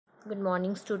Good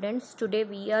morning students. Today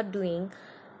we are doing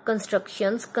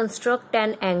constructions. Construct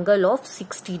an angle of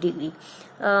 60 degree.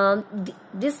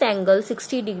 This angle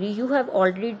 60 degree you have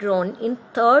already drawn in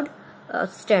third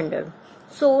standard.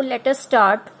 So let us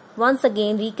start once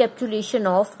again recapitulation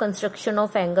of construction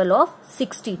of angle of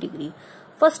 60 degree.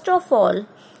 First of all,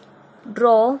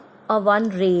 draw a one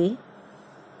ray.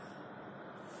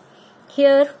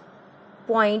 Here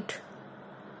one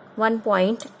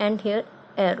point and here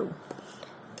arrow.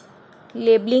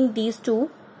 Labeling these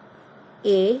two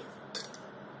A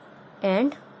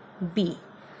and B.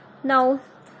 Now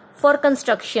for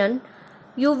construction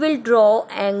you will draw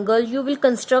angle, you will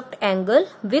construct angle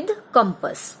with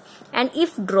compass, and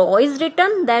if draw is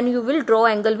written then you will draw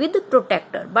angle with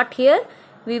protractor, but here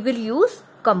we will use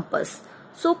compass.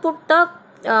 So put the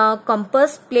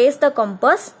compass, place the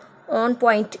compass on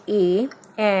point A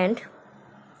and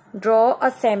draw a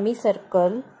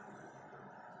semicircle .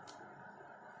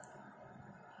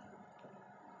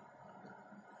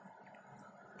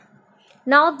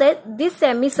 Now that this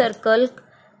semicircle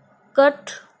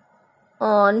cut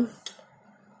on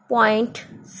point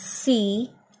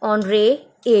C on ray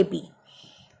AB.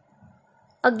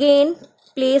 Again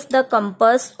place the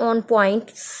compass on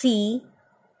point C,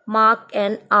 mark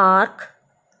an arc.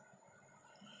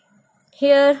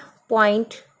 Here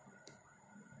point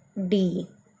D.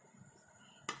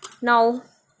 Now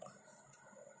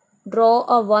draw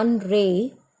a one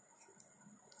ray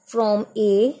from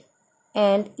A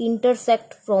and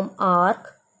intersect from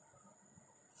arc,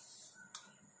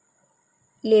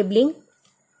 labeling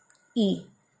E.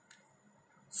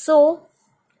 So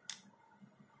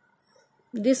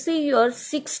this is your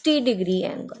 60 degree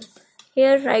angle.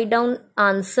 Here write down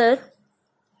answer.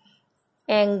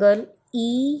 Angle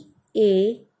EAB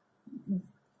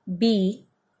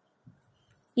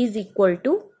is equal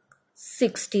to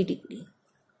 60 degree.